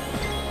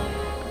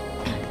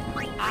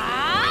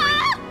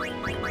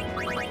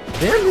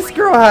 Damn, this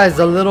girl has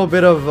a little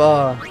bit of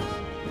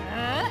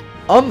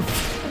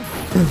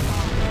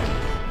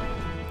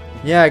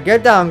Yeah,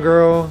 get down,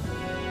 girl.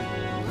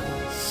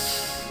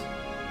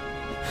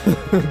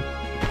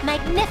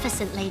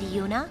 Magnificent, Lady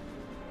Yuna.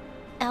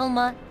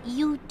 Elma,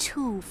 you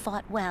too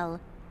fought well.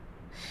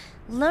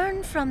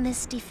 Learn from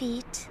this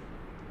defeat.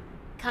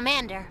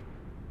 Commander.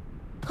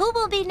 Who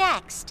will be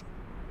next?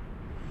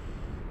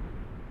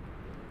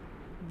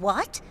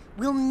 What?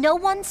 Will no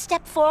one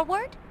step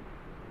forward?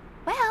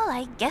 Well,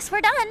 I guess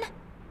we're done.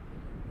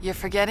 You're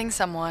forgetting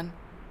someone.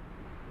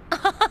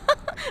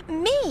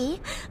 Me?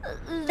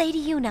 Lady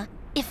Yuna,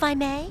 if I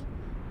may?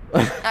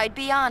 I'd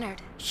be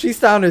honored. She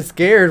sounded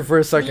scared for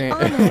a second. The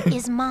honor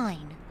is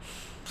mine.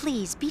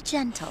 Please be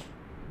gentle.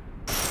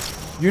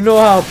 You know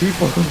how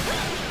people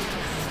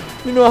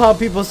you know how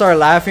people start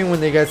laughing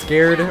when they get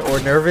scared or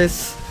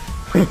nervous?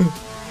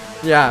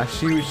 Yeah,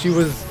 she's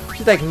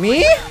like,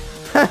 me?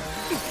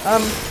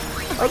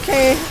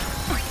 Okay.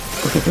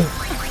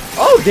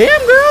 Oh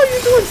damn, girl,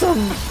 you doing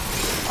some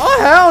Oh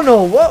hell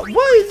no.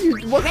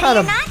 What kind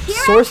of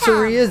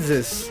sorcery is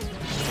this?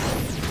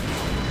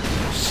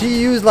 She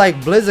used like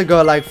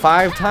Blizzaga like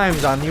 5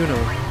 times on Yuna.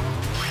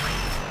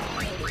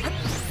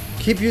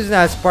 Keep using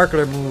that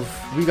sparkler move.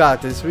 We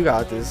got this. We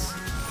got this.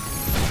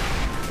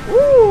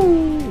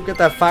 Woo! Get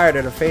that fire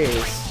to the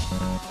face.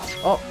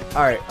 Oh,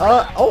 all right.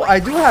 Oh, I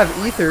do have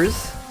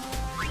ethers.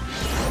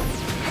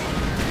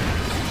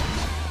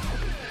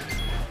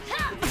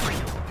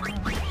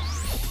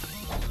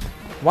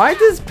 Why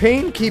does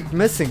Pain keep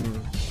missing?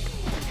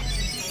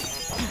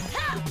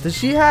 Does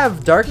she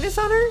have darkness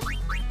on her?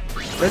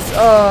 Let's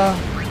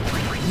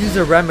use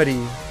a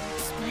remedy.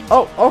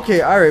 Oh,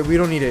 okay, alright, we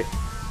don't need it.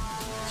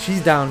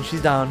 She's down,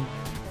 she's down.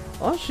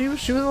 Oh, she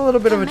was a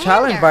little bit of a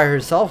challenge by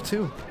herself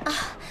too.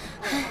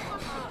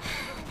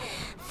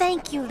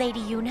 Thank you,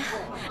 Lady Yuna.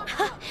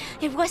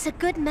 It was a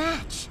good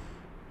match.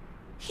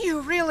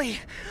 You really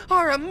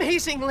are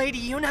amazing, Lady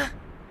Yuna.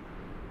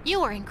 You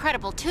were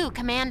incredible too,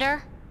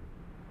 Commander.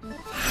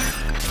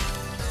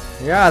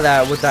 Yeah,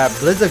 that with that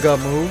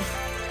Blizzaga move.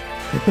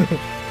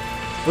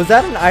 Was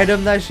that an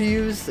item that she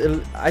used?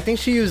 I think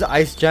she used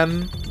Ice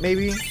Gem,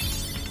 maybe.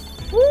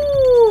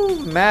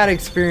 Woo! Mad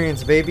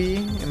experience, baby.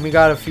 And we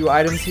got a few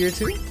items here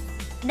too.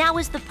 Now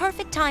is the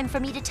perfect time for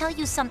me to tell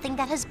you something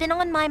that has been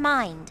on my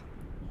mind.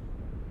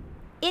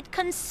 It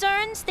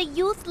concerns the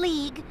Youth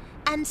League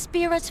and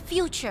Spira's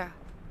future.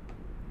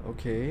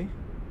 Okay.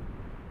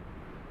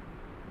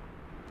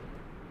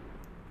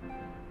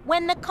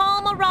 When the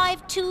calm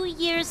arrived 2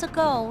 years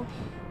ago,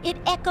 it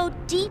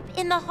echoed deep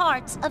in the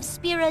hearts of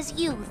Spira's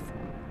youth.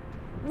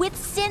 With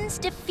Sin's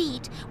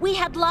defeat, we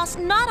had lost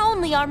not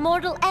only our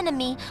mortal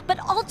enemy, but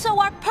also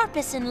our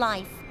purpose in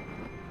life.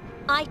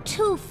 I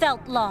too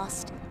felt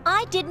lost.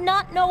 I did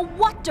not know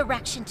what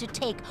direction to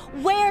take,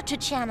 where to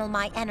channel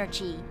my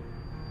energy.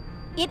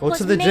 It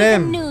was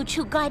Maven Nuge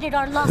who guided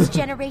our lost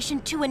generation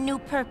to a new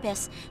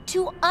purpose,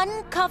 to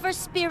uncover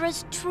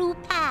Spira's true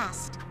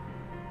past.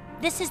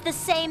 This is the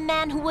same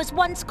man who was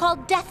once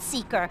called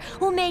Deathseeker,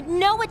 who made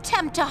no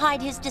attempt to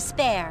hide his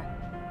despair.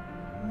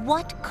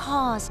 What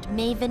caused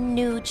Maven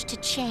Nuge to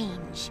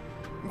change?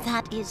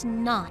 That is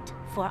not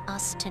for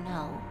us to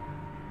know.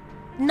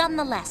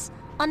 Nonetheless,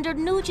 under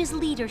Nuge's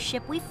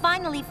leadership, we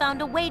finally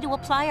found a way to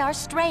apply our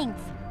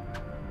strength.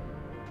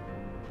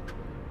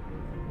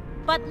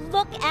 But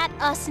look at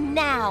us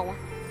now.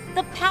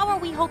 The power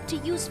we hope to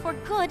use for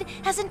good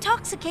has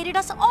intoxicated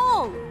us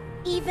all,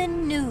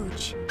 even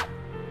Nuge.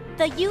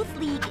 The Youth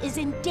League is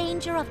in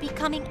danger of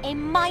becoming a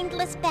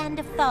mindless band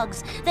of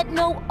thugs that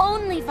know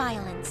only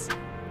violence.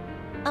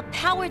 A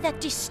power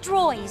that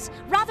destroys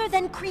rather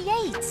than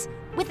creates,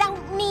 without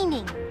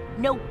meaning,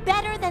 no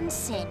better than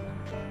sin.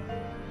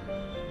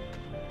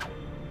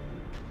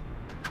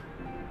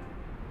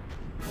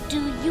 Do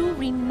you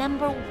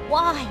remember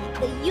why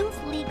the Youth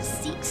League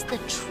seeks the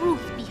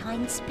truth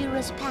behind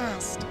Spira's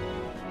past?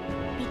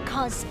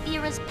 Because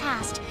Spira's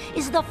past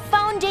is the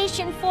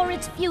foundation for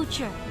its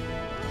future.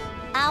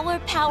 Our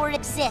power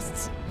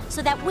exists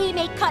so that we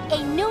may cut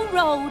a new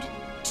road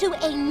to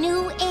a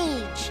new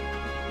age.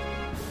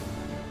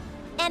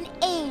 An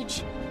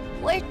age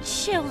where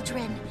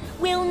children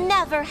will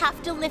never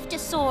have to lift a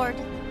sword.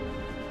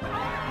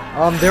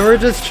 There were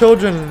just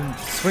children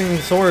swinging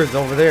swords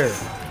over there.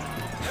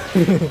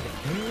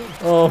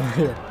 Oh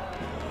man.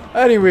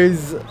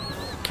 Anyways,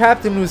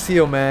 Captain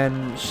Lucille,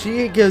 man,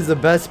 she gives the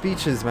best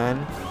speeches,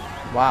 man.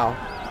 Wow.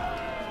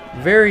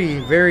 Very,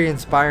 very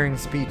inspiring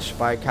speech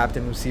by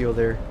Captain Lucille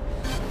there.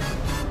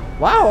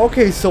 Wow,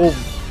 okay, so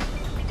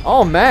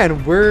oh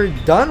man, we're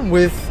done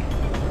with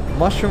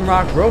Mushroom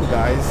Rock Road,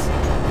 guys.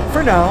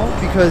 For now,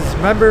 because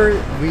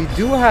remember, we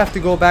do have to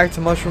go back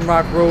to Mushroom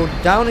Rock Road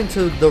down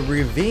into the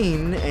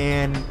ravine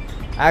and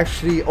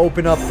actually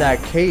open up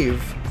that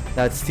cave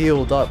that's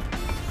sealed up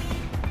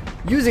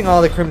using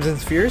all the Crimson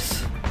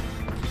Spheres.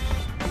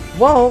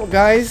 Well,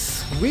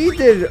 guys, we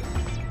did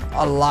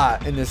a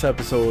lot in this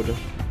episode.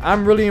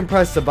 I'm really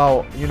impressed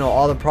about, you know,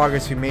 all the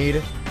progress we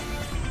made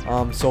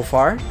so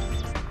far.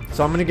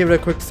 So I'm gonna give it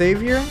a quick save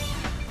here.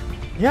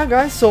 Yeah,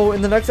 guys, so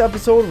in the next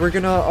episode we're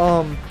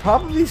gonna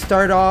probably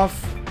start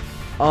off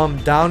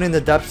down in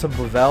the depths of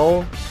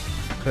Bevelle,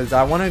 because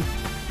I want to,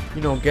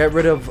 you know, get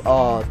rid of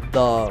all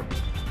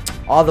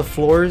the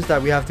floors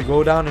that we have to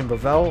go down in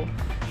Bevelle.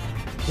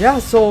 Yeah,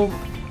 so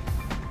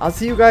I'll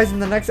see you guys in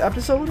the next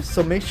episode,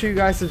 so make sure you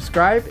guys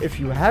subscribe if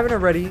you haven't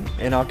already,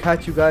 and I'll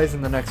catch you guys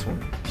in the next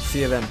one.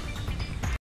 See you then.